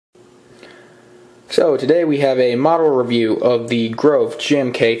So today we have a model review of the Grove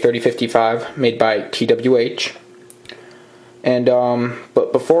GMK3055 made by TWH. And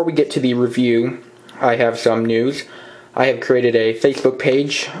but before we get to the review, I have some news. I have created a Facebook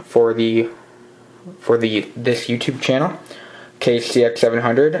page for this YouTube channel,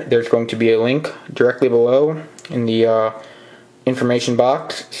 KCX700. There's going to be a link directly below in the information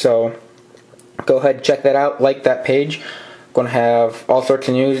box. So go ahead and check that out. Like that page. Going to have all sorts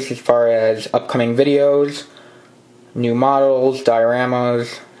of news as far as upcoming videos, new models,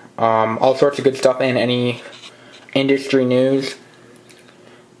 dioramas, all sorts of good stuff, and any industry news.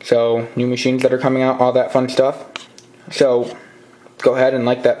 So new machines that are coming out, all that fun stuff. So go ahead and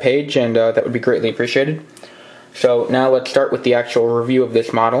like that page, and that would be greatly appreciated. So now let's start with the actual review of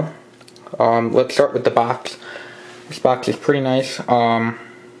this model. Let's start with the box. This box is pretty nice.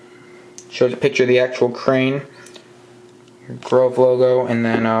 Shows a picture of the actual crane, your Grove logo, and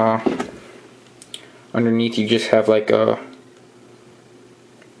then underneath you just have like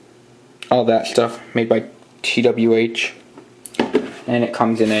all that stuff made by TWH, and it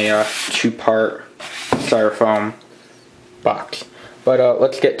comes in a two-part styrofoam box. But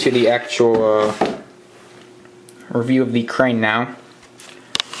let's get to the actual review of the crane now.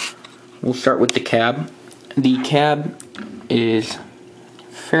 We'll start with the cab. The cab is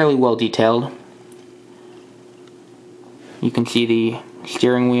fairly well detailed. You can see the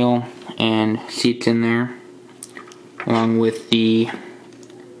steering wheel and seats in there, along with the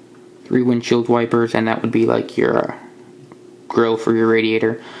 3 windshield wipers, and that would be like your grill for your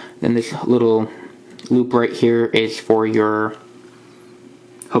radiator. Then this little loop right here is for your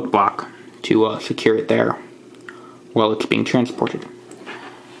hook block to secure it there while it's being transported.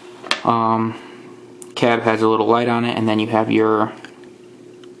 Cab has a little light on it, and then you have your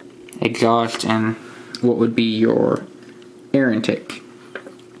exhaust and what would be your air intake.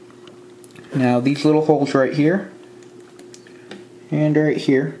 Now these little holes right here and right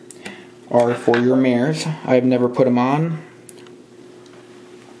here are for your mirrors. I've never put them on,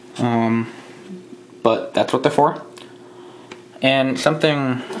 but that's what they're for. And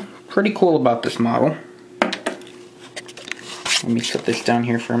something pretty cool about this model, let me set this down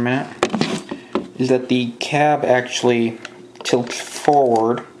here for a minute, is that the cab actually tilts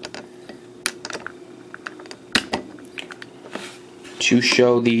forward to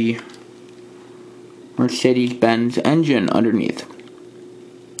show the Mercedes-Benz engine underneath,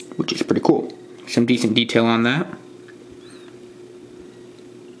 which is pretty cool. Some decent detail on that.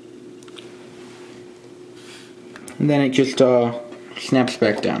 And then it just snaps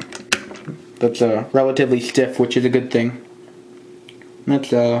back down. That's relatively stiff, which is a good thing. And that's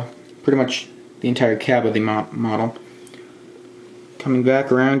pretty much the entire cab of the model. Coming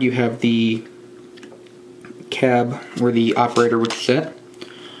back around, you have the cab where the operator would sit.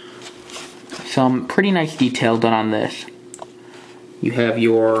 Some pretty nice detail done on this. You have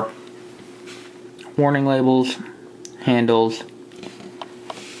your warning labels, handles,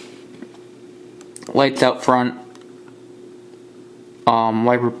 lights out front,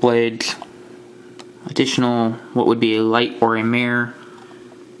 wiper blades, additional what would be a light or a mirror,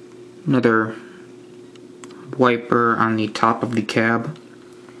 another wiper on the top of the cab,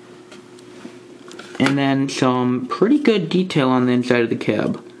 and then some pretty good detail on the inside of the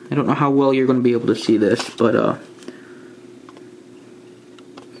cab. I don't know how well you're going to be able to see this, but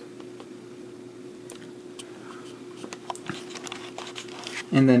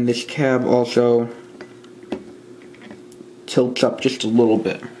and then this cab also tilts up just a little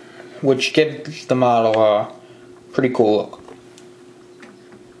bit, which gives the model a pretty cool look.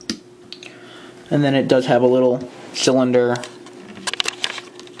 And then it does have a little cylinder,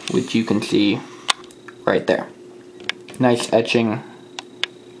 which you can see right there. Nice etching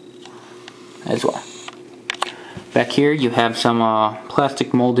as well. Back here you have some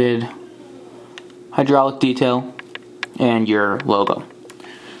plastic molded hydraulic detail and your logo.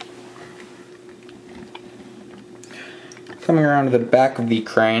 Coming around to the back of the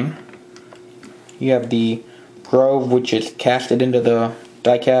crane, you have the Grove, which is casted into the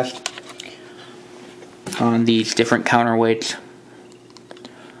die cast on these different counterweights,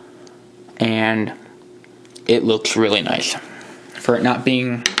 and it looks really nice. For it not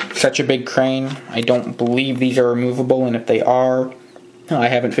being such a big crane, I don't believe these are removable, and if they are, I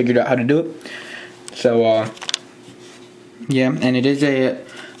haven't figured out how to do it. So yeah, and it is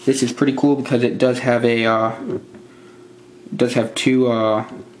this is pretty cool because it does have two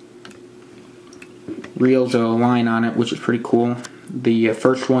reels of line on it, which is pretty cool. The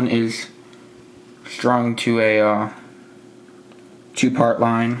first one is strung to a two-part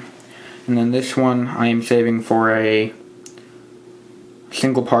line, and then this one I am saving for a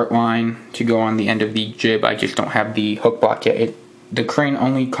single part line to go on the end of the jib. I just don't have the hook block yet. The crane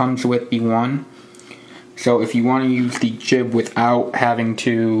only comes with the one, so if you want to use the jib without having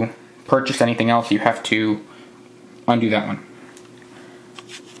to purchase anything else, you have to undo that one,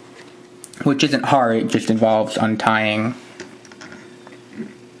 which isn't hard. It just involves untying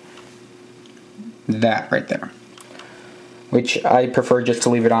that right there, which I prefer just to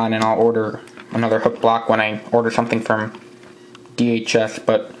leave it on, and I'll order another hook block when I order something from DHS,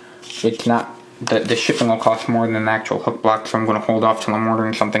 but it's not, the shipping will cost more than the actual hook block, so I'm going to hold off till I'm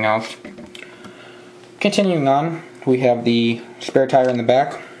ordering something else. Continuing on, we have the spare tire in the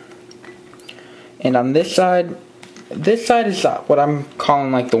back, and on this side is what I'm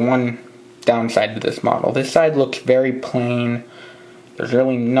calling like the one downside to this model. This side looks very plain. There's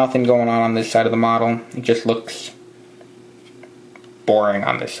really nothing going on this side of the model. It just looks boring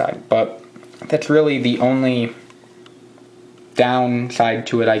on this side, but that's really the only downside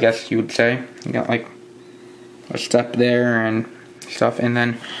to it, I guess you would say. You got like a step there and stuff, and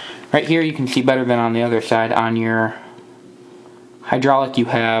then right here you can see better than on the other side. On your hydraulic you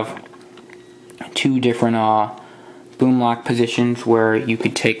have two different boom lock positions where you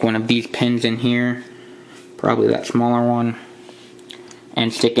could take one of these pins in here, probably that smaller one,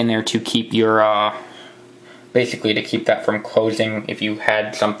 and stick in there to keep your basically to keep that from closing. If you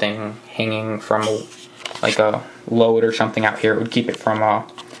had something hanging from like a load or something out here, it would keep it from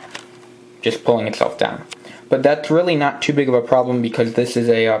just pulling itself down. But that's really not too big of a problem because this is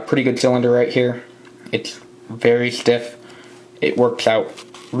a pretty good cylinder right here. It's very stiff. It works out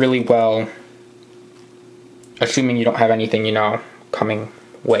really well, assuming you don't have anything, you know, coming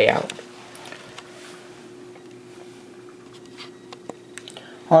way out.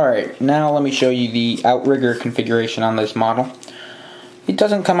 Alright, now let me show you the outrigger configuration on this model. It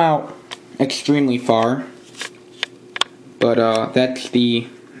doesn't come out extremely far, but that's the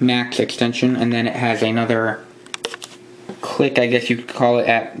max extension, and then it has another click, I guess you could call it,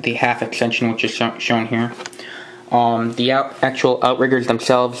 at the half extension, which is shown here. The actual outriggers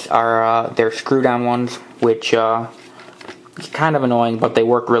themselves are they're screw down ones, which is kind of annoying, but they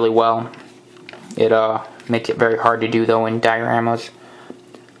work really well. It makes it very hard to do though in dioramas,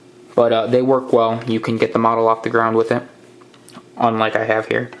 but they work well. You can get the model off the ground with it, unlike I have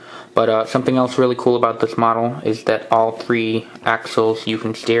here. But something else really cool about this model is that all three axles you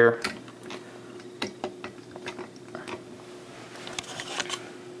can steer.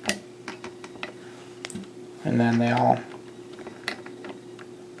 And then they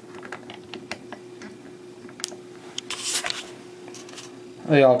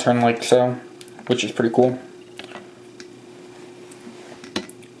all turn like so, which is pretty cool.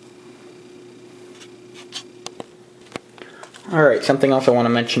 Alright, something else I want to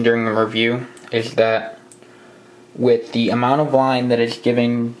mention during the review is that with the amount of line that is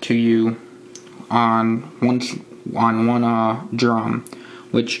given to you on one drum,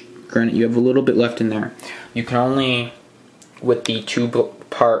 which granted you have a little bit left in there, you can only, with the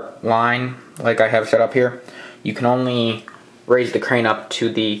two-part line like I have set up here, you can only raise the crane up to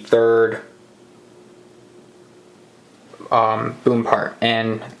the third boom part,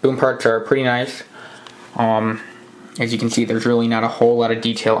 and boom parts are pretty nice. As you can see, there's really not a whole lot of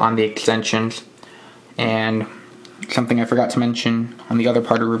detail on the extensions, and something I forgot to mention on the other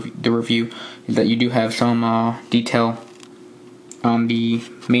part of the review is that you do have some detail on the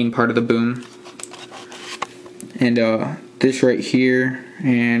main part of the boom, and this right here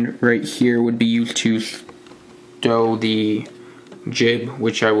and right here would be used to stow the jib,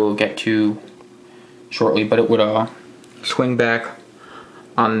 which I will get to shortly, but it would swing back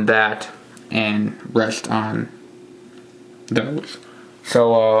on that and rest on those.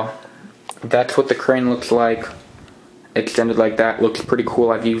 So that's what the crane looks like extended like that. Looks pretty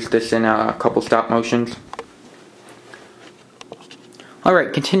cool. I've used this in a couple stop motions.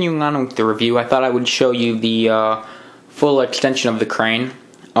 Alright, continuing on with the review, I thought I would show you the full extension of the crane.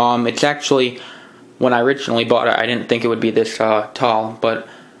 It's actually, when I originally bought it, I didn't think it would be this tall, but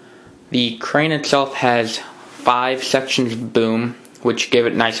the crane itself has 5 sections of boom, which give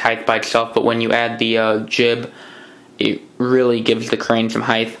it nice height by itself, but when you add the jib, it really gives the crane some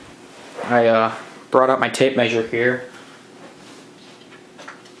height. I brought out my tape measure here,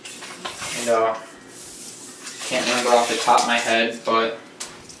 and can't remember off the top of my head, but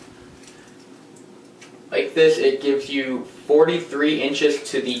like this, it gives you 43 inches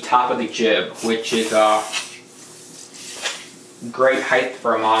to the top of the jib, which is great height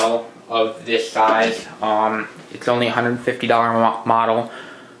for a model of this size. It's only a $150 model,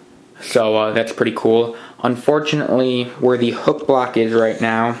 so that's pretty cool. Unfortunately, where the hook block is right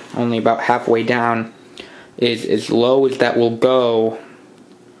now, only about halfway down, is as low as that will go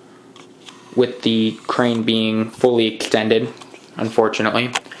with the crane being fully extended,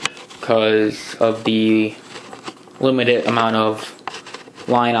 unfortunately, because of the limited amount of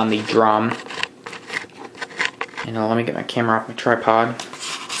line on the drum. And let me get my camera off my tripod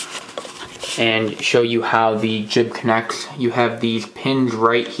and show you how the jib connects. You have these pins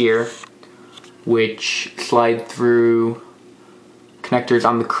right here which slide through connectors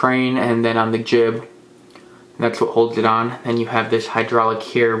on the crane and then on the jib. And that's what holds it on. Then you have this hydraulic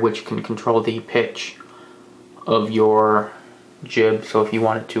here which can control the pitch of your jib. So if you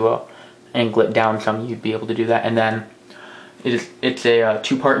wanted to angle it down some, you'd be able to do that. And then it's a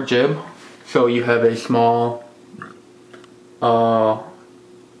two-part jib. So you have a small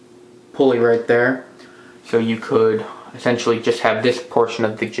pulley right there, so you could essentially just have this portion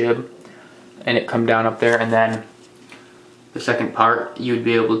of the jib and it come down up there, and then the second part you would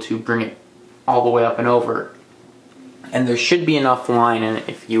be able to bring it all the way up and over. And there should be enough line in it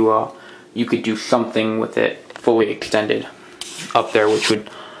if you could do something with it fully extended up there, which would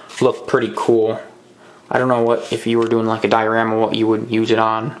look pretty cool. I don't know what, if you were doing like a diorama, what you would use it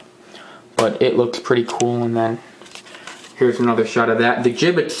on, but it looks pretty cool. And then here's another shot of that. The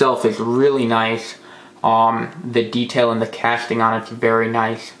jib itself is really nice. The detail and the casting on it's very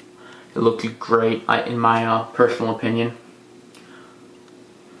nice. It looks great, in my personal opinion.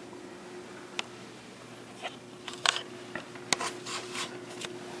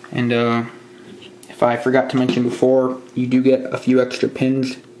 And if I forgot to mention before, you do get a few extra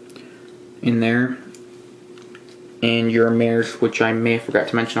pins in there, and your mirrors, which I may have forgot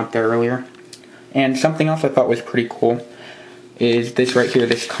to mention up there earlier. And something else I thought was pretty cool is this right here.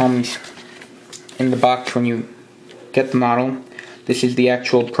 This comes in the box when you get the model. This is the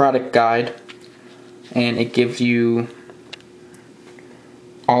actual product guide, and it gives you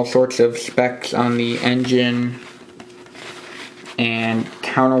all sorts of specs on the engine and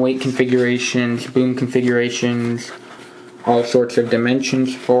counterweight configurations, boom configurations, all sorts of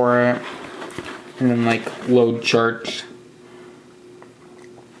dimensions for it, and then like load charts.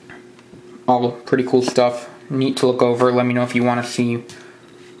 All pretty cool stuff. Neat to look over. Let me know if you want to see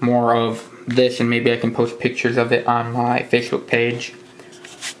more of this, and maybe I can post pictures of it on my Facebook page.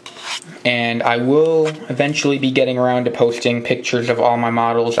 And I will eventually be getting around to posting pictures of all my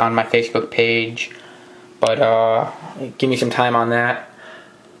models on my Facebook page, but give me some time on that.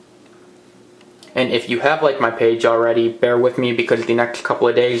 And if you have liked my page already, bear with me, because the next couple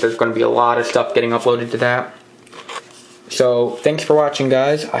of days there's going to be a lot of stuff getting uploaded to that. So thanks for watching,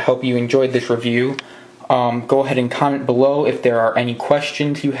 guys. I hope you enjoyed this review. Go ahead and comment below if there are any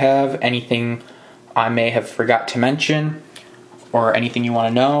questions you have, anything I may have forgot to mention, or anything you want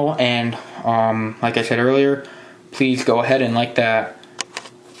to know. And like I said earlier, please go ahead and like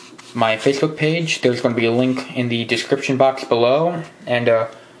my Facebook page. There's going to be a link in the description box below. And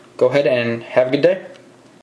go ahead and have a good day.